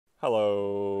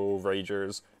Hello,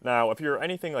 Ragers. Now, if you're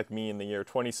anything like me in the year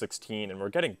 2016 and were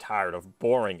getting tired of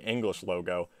boring English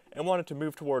logo and wanted to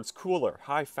move towards cooler,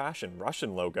 high-fashion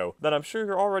Russian logo, then I'm sure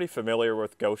you're already familiar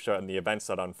with Gosha and the events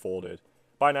that unfolded.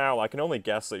 By now, I can only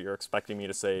guess that you're expecting me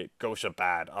to say, Gosha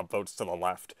bad, upvotes to the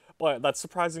left. But that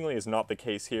surprisingly is not the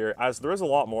case here, as there is a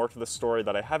lot more to the story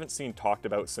that I haven't seen talked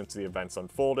about since the events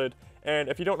unfolded, and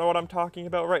if you don't know what I'm talking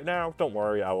about right now, don't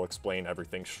worry, I will explain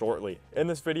everything shortly. In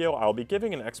this video, I'll be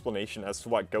giving an explanation as to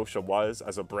what Gosha was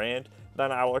as a brand,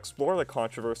 then I will explore the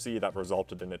controversy that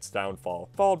resulted in its downfall,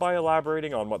 followed by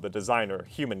elaborating on what the designer,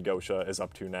 Human Gosha, is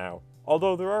up to now.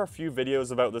 Although there are a few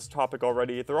videos about this topic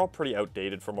already, they're all pretty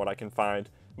outdated from what I can find.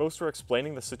 Most were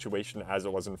explaining the situation as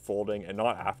it was unfolding and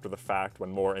not after the fact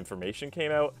when more information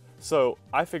came out. So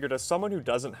I figured as someone who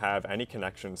doesn't have any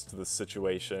connections to this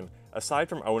situation, aside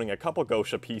from owning a couple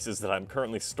Gosha pieces that I'm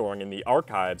currently storing in the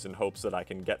archives in hopes that I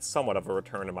can get somewhat of a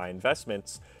return on my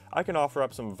investments, I can offer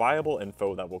up some viable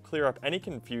info that will clear up any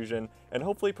confusion and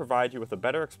hopefully provide you with a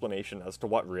better explanation as to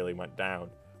what really went down.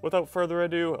 Without further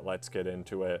ado, let's get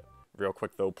into it. Real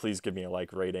quick though, please give me a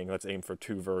like rating. Let's aim for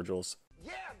 2 Virgils.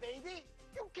 Yeah, baby!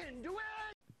 You can do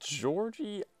it!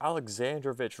 Georgiy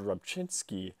Alexandrovich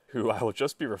Rubchinskiy, who I will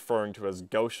just be referring to as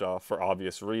Gosha for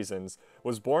obvious reasons,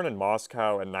 was born in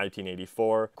Moscow in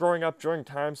 1984, growing up during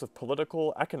times of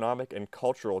political, economic, and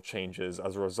cultural changes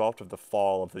as a result of the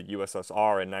fall of the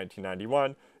USSR in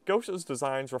 1991. Gosha's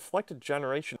designs reflect a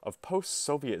generation of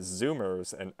post-Soviet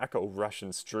Zoomers and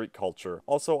eco-Russian street culture.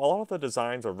 Also, a lot of the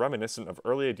designs are reminiscent of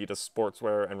early Adidas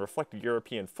sportswear and reflect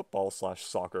European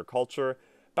football/soccer culture.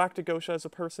 Back to Gosha as a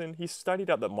person, he studied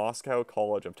at the Moscow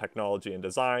College of Technology and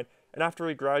Design, and after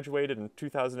he graduated in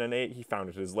 2008, he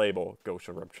founded his label,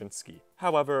 Gosha Rubchinskiy.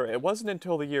 However, it wasn't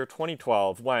until the year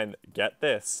 2012 when, get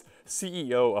this,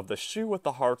 CEO of the Shoe with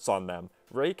the Hearts on Them,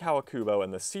 Ray Kawakubo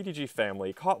and the CDG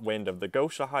family caught wind of the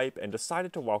Gosha hype and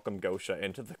decided to welcome Gosha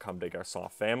into the Comme des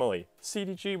Garçons family.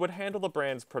 CDG would handle the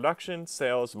brand's production,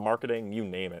 sales, marketing, you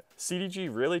name it. CDG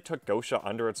really took Gosha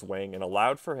under its wing and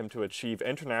allowed for him to achieve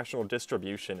international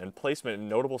distribution and placement in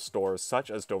notable stores such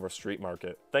as Dover Street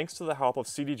Market. Thanks to the help of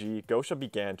CDG, Gosha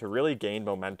began to really gain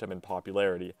momentum and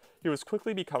popularity. He was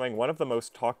quickly becoming one of the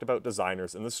most talked about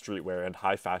designers in the streetwear and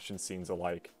high fashion scenes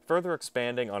alike. Further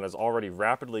expanding on his already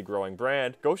rapidly growing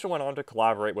brand, Gosha went on to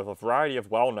collaborate with a variety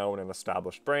of well-known and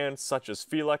established brands such as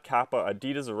Fila, Kappa,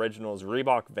 Adidas Originals,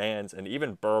 Reebok, Vans, and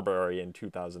even Burberry in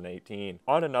 2018.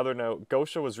 On another note,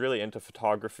 Gosha was really into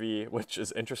photography, which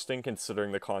is interesting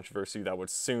considering the controversy that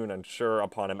would soon ensue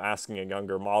upon him asking a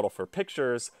younger model for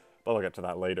pictures, but we'll get to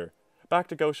that later. Back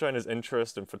to Gosha and his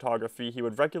interest in photography, he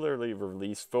would regularly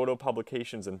release photo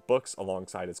publications and books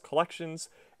alongside his collections,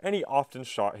 and he often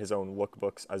shot his own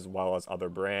lookbooks as well as other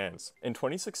brands. In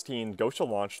 2016, Gosha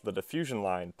launched the diffusion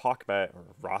line, Pokvet or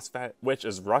Rosvet, which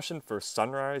is Russian for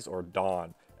sunrise or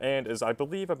dawn, and is, I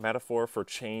believe, a metaphor for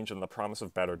change and the promise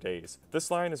of better days. This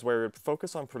line is where it would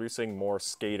focus on producing more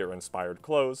skater-inspired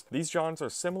clothes. These genres are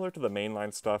similar to the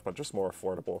mainline stuff, but just more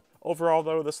affordable. Overall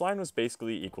though, this line was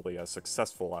basically equally as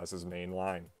successful as his main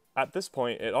line. At this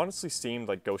point, it honestly seemed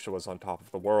like Gosha was on top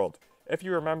of the world. If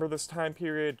you remember this time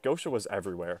period, Gosha was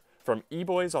everywhere. From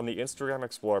e-boys on the Instagram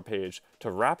Explore page,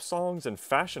 to rap songs and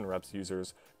fashion reps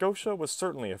users, Gosha was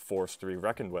certainly a force to be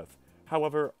reckoned with.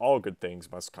 However, all good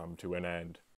things must come to an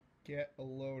end. Get a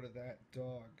load of that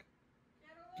dog.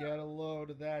 Get a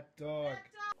load of that dog.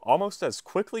 Almost as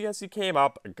quickly as he came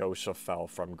up, Gosha fell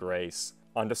from grace.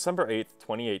 On December 8th,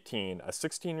 2018, a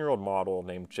 16-year-old model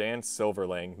named Jan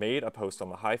Silverling made a post on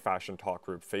the High Fashion Talk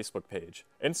Group Facebook page.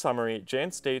 In summary,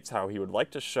 Jan states how he would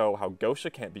like to show how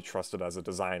Gosha can't be trusted as a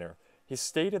designer. He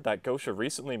stated that Gosha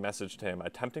recently messaged him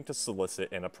attempting to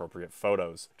solicit inappropriate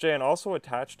photos. Jan also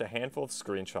attached a handful of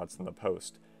screenshots in the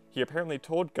post. He apparently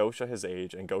told Gosha his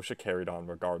age, and Gosha carried on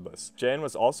regardless. Jan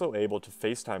was also able to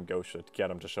FaceTime Gosha to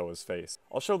get him to show his face.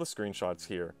 I'll show the screenshots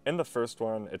here. In the first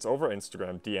one, it's over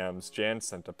Instagram DMs. Jan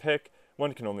sent a pic.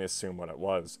 One can only assume what it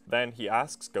was. Then he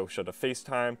asks Gosha to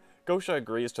FaceTime. Gosha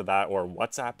agrees to that or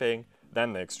WhatsApping.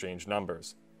 Then they exchange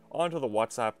numbers. On to the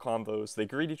WhatsApp convos. They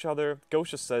greet each other.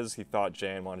 Gosha says he thought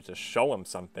Jan wanted to show him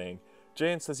something.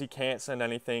 Jan says he can't send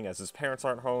anything as his parents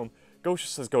aren't home. Gosha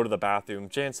says go to the bathroom.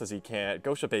 Jan says he can't.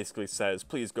 Gosha basically says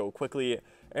please go quickly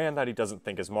and that he doesn't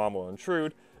think his mom will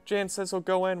intrude. Jan says he'll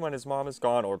go in when his mom is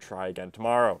gone or try again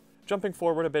tomorrow. Jumping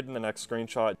forward a bit in the next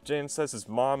screenshot, Jan says his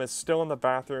mom is still in the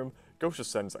bathroom. Gosha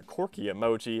sends a quirky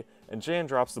emoji, and Jan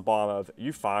drops the bomb of,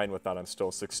 "You fine with that I'm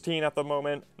still 16 at the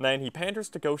moment?" And then he panders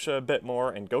to Gosha a bit more,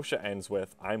 and Gosha ends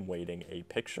with, "I'm waiting a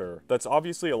picture." That's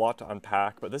obviously a lot to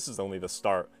unpack, but this is only the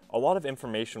start. a lot of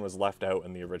information was left out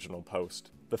in the original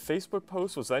post. The Facebook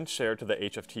post was then shared to the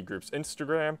HFT group's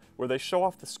Instagram, where they show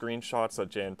off the screenshots that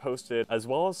Jan posted, as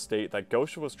well as state that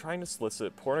Gosha was trying to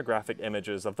solicit pornographic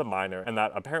images of the minor, and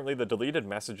that apparently the deleted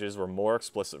messages were more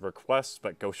explicit requests,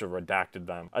 but Gosha redacted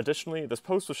them. Additionally, this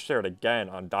post was shared again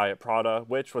on Diet Prada,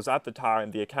 which was at the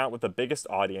time the account with the biggest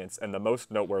audience and the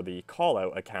most noteworthy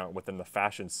call-out account within the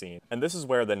fashion scene. And this is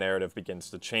where the narrative begins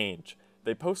to change.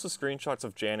 They post the screenshots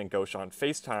of Jan and Gosha on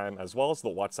FaceTime, as well as the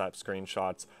WhatsApp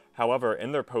screenshots. However,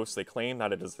 in their post, they claim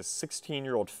that it is the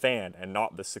 16-year-old fan and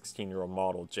not the 16-year-old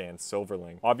model, Jan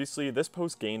Silverling. Obviously, this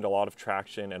post gained a lot of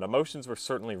traction, and emotions were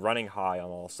certainly running high on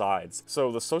all sides.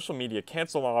 So the social media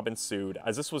cancel mob ensued,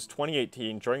 as this was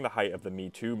 2018 during the height of the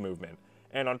Me Too movement.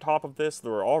 And on top of this,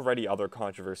 there were already other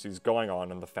controversies going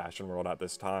on in the fashion world at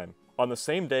this time. On the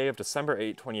same day of December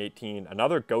 8, 2018,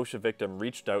 another Gosha victim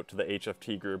reached out to the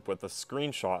HFT group with a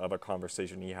screenshot of a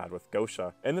conversation he had with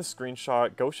Gosha. In the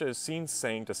screenshot, Gosha is seen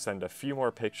saying to send a few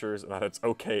more pictures and that it's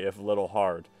okay if a little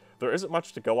hard. There isn't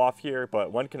much to go off here,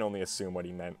 but one can only assume what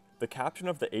he meant. The caption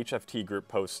of the HFT group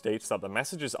post states that the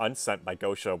messages unsent by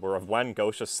Gosha were of when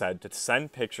Gosha said to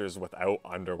send pictures without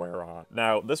underwear on.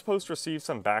 Now, this post received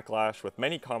some backlash, with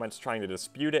many comments trying to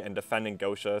dispute it and defending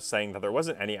Gosha, saying that there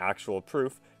wasn't any actual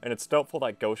proof, and it's doubtful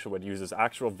that Gosha would use his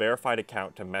actual verified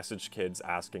account to message kids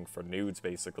asking for nudes,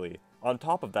 basically. On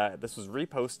top of that, this was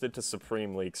reposted to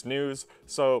Supreme Leaks News,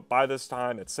 so by this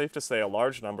time, it's safe to say a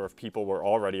large number of people were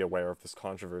already aware of this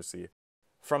controversy.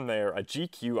 From there, a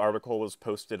GQ article was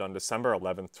posted on December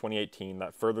 11, 2018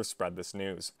 that further spread this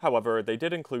news. However, they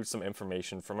did include some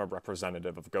information from a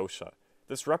representative of Gosha.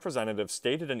 This representative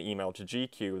stated in an email to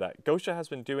GQ that Gosha has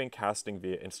been doing casting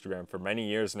via Instagram for many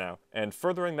years now, and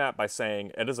furthering that by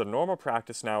saying, "It is a normal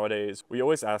practice nowadays. We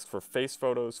always ask for face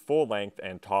photos, full length,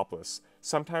 and topless.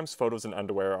 Sometimes photos in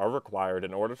underwear are required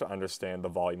in order to understand the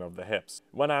volume of the hips."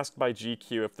 When asked by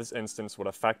GQ if this instance would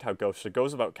affect how Gosha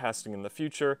goes about casting in the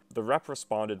future, the rep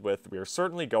responded with, "We are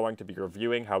certainly going to be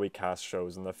reviewing how we cast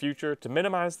shows in the future to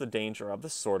minimize the danger of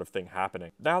this sort of thing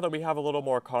happening." Now that we have a little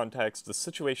more context, the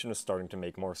situation is starting to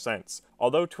make more sense.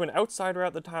 Although to an outsider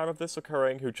at the time of this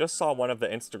occurring who just saw one of the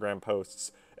Instagram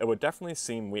posts, it would definitely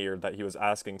seem weird that he was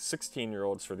asking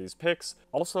 16-year-olds for these pics.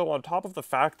 Also, on top of the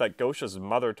fact that Gosha's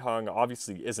mother tongue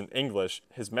obviously isn't English,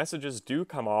 his messages do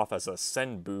come off as a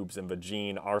send boobs and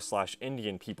vagine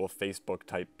r/Indian people Facebook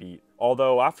type beat.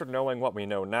 Although, after knowing what we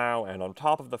know now, and on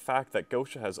top of the fact that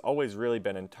Gosha has always really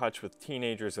been in touch with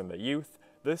teenagers and the youth,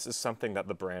 this is something that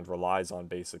the brand relies on,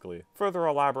 basically. Further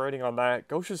elaborating on that,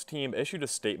 Gosha's team issued a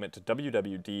statement to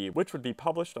WWD, which would be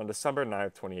published on December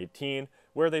 9, 2018,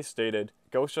 where they stated,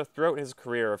 "Gosha, throughout his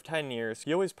career of 10 years,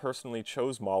 he always personally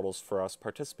chose models for us.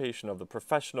 Participation of the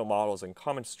professional models and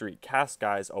common street cast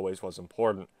guys always was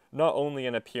important, not only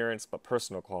in appearance but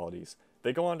personal qualities."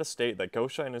 They go on to state that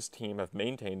Gosha and his team have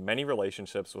maintained many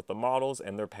relationships with the models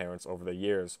and their parents over the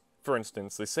years. For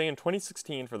instance, they say in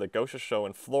 2016 for the Gosha show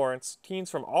in Florence,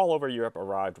 teens from all over Europe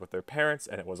arrived with their parents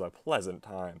and it was a pleasant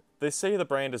time. They say the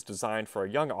brand is designed for a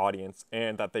young audience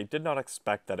and that they did not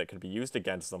expect that it could be used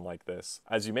against them like this.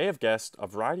 As you may have guessed, a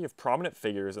variety of prominent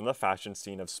figures in the fashion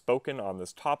scene have spoken on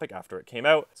this topic after it came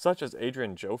out, such as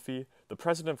Adrian Joffe, the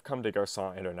president of Comme des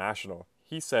Garçons International.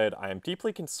 He said, "I am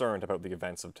deeply concerned about the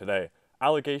events of today.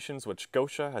 Allegations which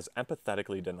Gosha has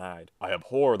empathetically denied. I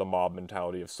abhor the mob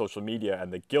mentality of social media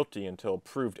and the guilty until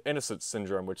proved innocent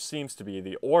syndrome which seems to be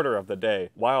the order of the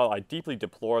day. While I deeply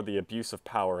deplore the abuse of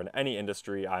power in any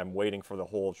industry, I am waiting for the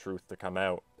whole truth to come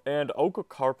out." And Olga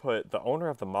Karput, the owner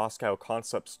of the Moscow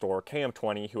concept store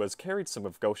KM20, who has carried some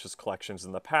of Gosha's collections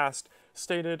in the past,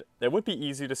 stated, "It would be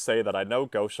easy to say that I know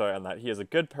Gosha and that he is a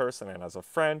good person and as a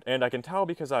friend, and I can tell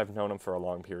because I've known him for a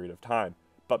long period of time.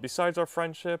 But besides our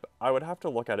friendship, I would have to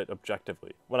look at it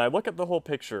objectively. When I look at the whole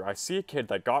picture, I see a kid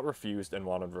that got refused and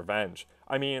wanted revenge.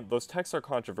 I mean, those texts are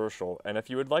controversial, and if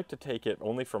you would like to take it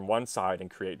only from one side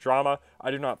and create drama,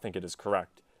 I do not think it is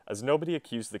correct, as nobody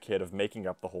accused the kid of making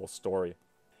up the whole story."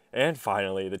 And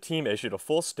finally, the team issued a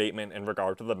full statement in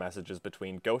regard to the messages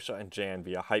between Gosha and Jan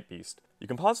via Hypebeast. You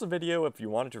can pause the video if you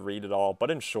wanted to read it all, but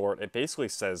in short, it basically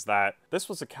says that this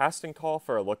was a casting call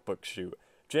for a lookbook shoot.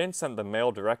 Jan sent the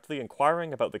mail directly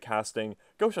inquiring about the casting.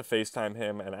 Gosha FaceTimed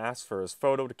him and asked for his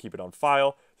photo to keep it on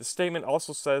file. The statement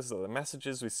also says that the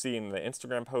messages we see in the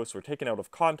Instagram posts were taken out of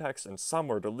context and some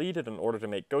were deleted in order to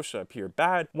make Gosha appear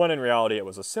bad, when in reality it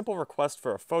was a simple request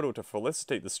for a photo to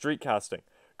felicitate the street casting.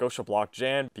 Gosha blocked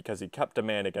Jan because he kept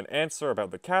demanding an answer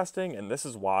about the casting, and this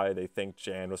is why they think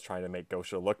Jan was trying to make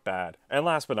Gosha look bad. And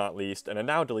last but not least, in a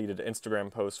now deleted Instagram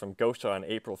post from Gosha on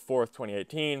April 4th,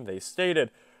 2018, they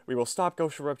stated, we will stop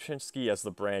Gosha Rubchinskiy as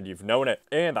the brand you've known it,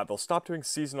 and that they'll stop doing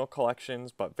seasonal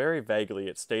collections, but very vaguely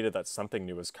it stated that something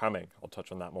new is coming. I'll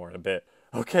touch on that more in a bit.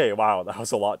 Okay, wow, that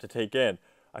was a lot to take in.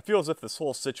 I feel as if this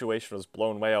whole situation was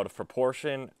blown way out of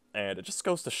proportion, and it just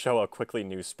goes to show how quickly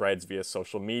news spreads via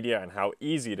social media and how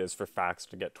easy it is for facts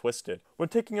to get twisted. When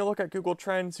taking a look at Google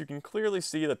Trends, you can clearly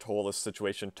see the toll this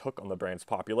situation took on the brand's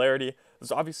popularity.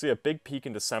 There's obviously a big peak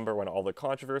in December when all the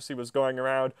controversy was going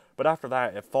around, but after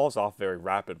that it falls off very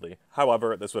rapidly.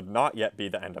 However, this would not yet be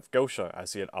the end of Gosha,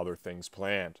 as he had other things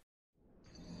planned.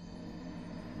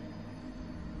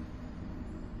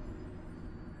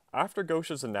 After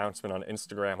Gosha's announcement on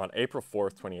Instagram on April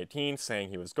 4th, 2018, saying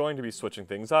he was going to be switching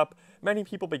things up, many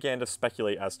people began to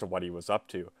speculate as to what he was up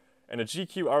to. In a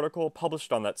GQ article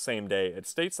published on that same day, it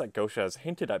states that Gosha has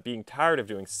hinted at being tired of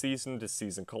doing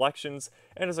season-to-season collections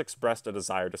and has expressed a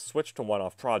desire to switch to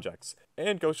one-off projects.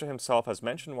 And Gosha himself has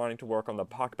mentioned wanting to work on the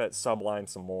Pokbet subline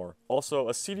some more. Also,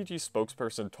 a CDG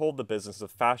spokesperson told the Business of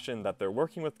Fashion that they're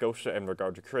working with Gosha in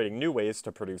regard to creating new ways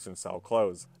to produce and sell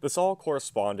clothes. This all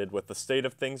corresponded with the state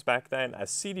of things back then,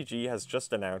 as CDG has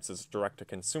just announced its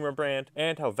direct-to-consumer brand,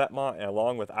 and how Vetements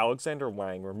along with Alexander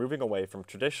Wang were moving away from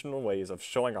traditional ways of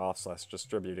showing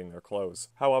off/distributing their clothes.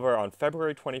 However, on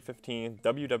February 2015,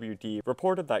 WWD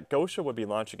reported that Gosha would be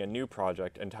launching a new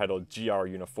project entitled GR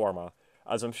Uniforma.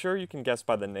 As I'm sure you can guess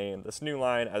by the name, this new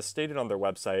line, as stated on their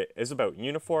website, is about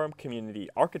uniform, community,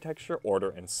 architecture, order,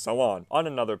 and so on. On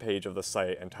another page of the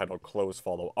site entitled Clothes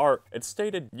Follow Art, it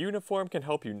stated, "Uniform can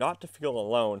help you not to feel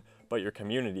alone, but your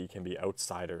community can be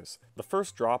outsiders." The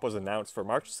first drop was announced for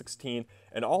March 16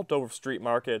 in all Dover street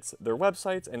markets, their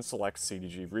websites, and select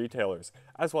CDG retailers,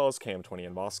 as well as Cam20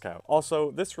 in Moscow.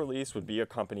 Also, this release would be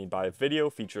accompanied by a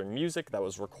video featuring music that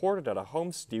was recorded at a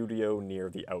home studio near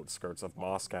the outskirts of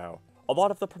Moscow. A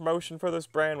lot of the promotion for this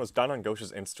brand was done on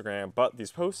Gosha's Instagram, but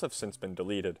these posts have since been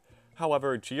deleted.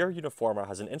 However, GR Uniforma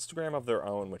has an Instagram of their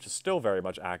own, which is still very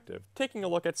much active. Taking a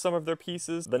look at some of their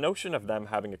pieces, the notion of them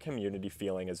having a community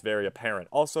feeling is very apparent.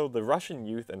 Also, the Russian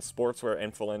youth and sportswear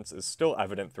influence is still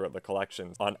evident throughout the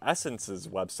collections. On Essence's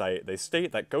website, they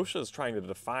state that Gosha is trying to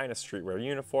define a streetwear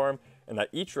uniform, and that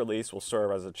each release will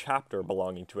serve as a chapter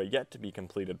belonging to a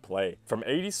yet-to-be-completed play. From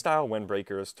 80s-style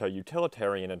windbreakers to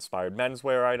utilitarian-inspired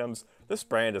menswear items, this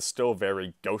brand is still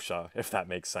very Gosha, if that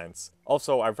makes sense.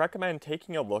 Also, I recommend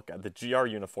taking a look at the GR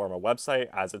Uniforma website,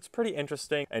 as it's pretty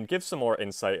interesting and gives some more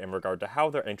insight in regard to how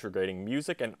they're integrating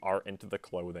music and art into the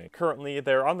clothing. Currently,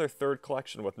 they're on their third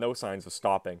collection with no signs of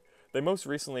stopping. They most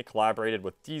recently collaborated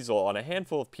with Diesel on a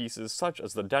handful of pieces such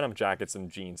as the denim jackets and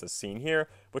jeans as seen here,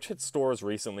 which hit stores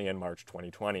recently in March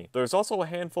 2020. There's also a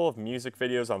handful of music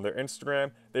videos on their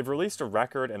Instagram. They've released a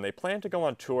record and they plan to go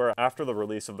on tour after the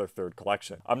release of their third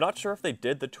collection. I'm not sure if they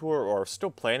did the tour or are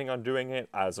still planning on doing it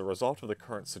as a result of the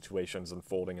current situations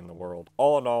unfolding in the world.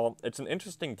 All in all, it's an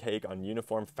interesting take on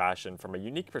uniform fashion from a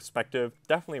unique perspective,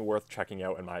 definitely worth checking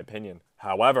out in my opinion.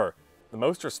 However, the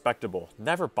most respectable,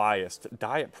 never biased,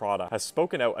 Diet Prada has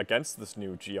spoken out against this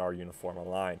new GR Uniforma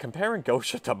line, comparing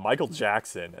Gosha to Michael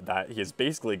Jackson, that he is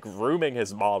basically grooming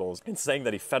his models and saying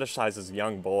that he fetishizes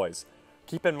young boys.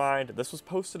 Keep in mind, this was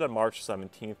posted on March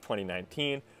 17,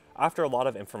 2019, after a lot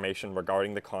of information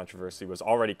regarding the controversy was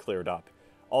already cleared up.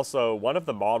 Also, one of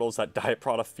the models that Diet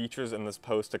Prada features in this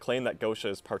post to claim that Gosha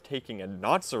is partaking in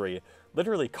Nazi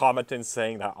literally commented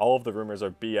saying that all of the rumors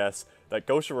are BS, that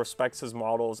Gosha respects his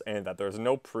models, and that there's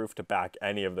no proof to back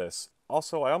any of this.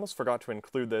 Also, I almost forgot to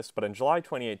include this, but in July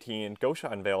 2018,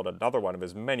 Gosha unveiled another one of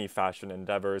his many fashion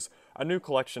endeavors, a new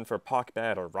collection for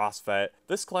Pokbet or Rosvet.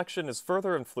 This collection is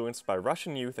further influenced by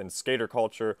Russian youth and skater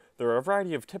culture. There are a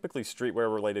variety of typically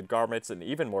streetwear-related garments and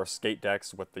even more skate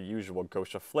decks with the usual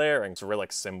Gosha flair and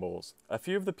Cyrillic symbols. A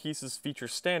few of the pieces feature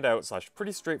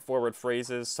standout/pretty straightforward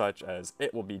phrases such as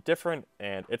 "it will be different"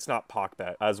 and "it's not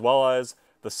Pokbet," as well as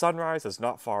 "the sunrise is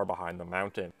not far behind the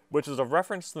mountain," which is a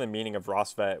reference to the meaning of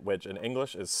Rosvet, which in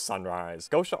English is sunrise.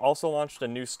 Gosha also launched a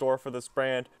new store for this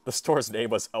brand. The store's name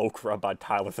was Okra by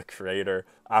Tyler the Creator,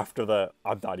 after the,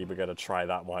 I'm not even gonna try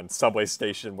that one, subway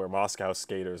station where Moscow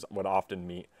skaters would often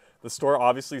meet. The store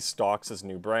obviously stocks his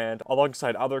new brand,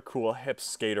 alongside other cool hip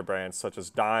skater brands such as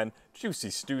Dime, Juicy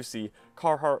Stussy,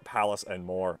 Carhartt, Palace, and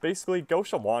more. Basically,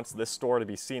 Gosha wants this store to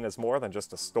be seen as more than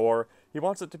just a store. He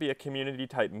wants it to be a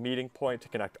community-type meeting point to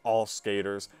connect all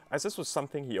skaters, as this was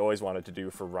something he always wanted to do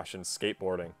for Russian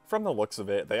skateboarding. From the looks of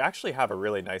it, they actually have a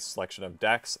really nice selection of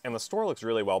decks, and the store looks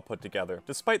really well put together.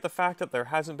 Despite the fact that there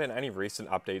hasn't been any recent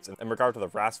updates in regard to the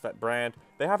Rasvet brand,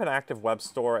 they have an active web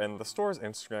store, and the store's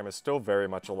Instagram is still very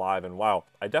much alive and well.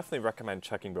 I definitely recommend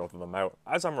checking both of them out.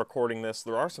 As I'm recording this,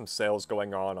 there are some sales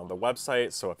going on the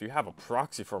website, so if you have a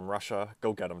proxy from Russia,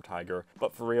 go get him, Tiger.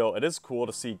 But for real, it is cool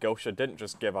to see Gosha didn't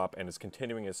just give up and is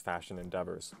continuing his fashion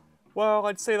endeavors. Well,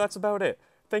 I'd say that's about it.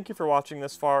 Thank you for watching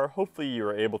this far. Hopefully you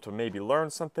were able to maybe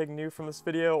learn something new from this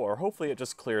video, or hopefully it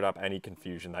just cleared up any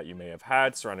confusion that you may have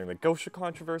had surrounding the Gosha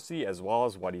controversy as well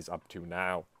as what he's up to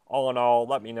now. All in all,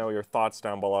 let me know your thoughts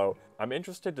down below. I'm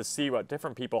interested to see what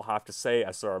different people have to say,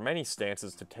 as there are many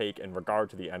stances to take in regard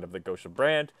to the end of the Gosha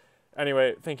brand.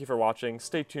 Anyway, thank you for watching,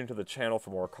 stay tuned to the channel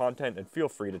for more content, and feel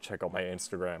free to check out my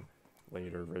Instagram.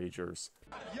 Later, Ragers.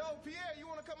 Yo, Pierre, you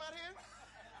wanna come out here?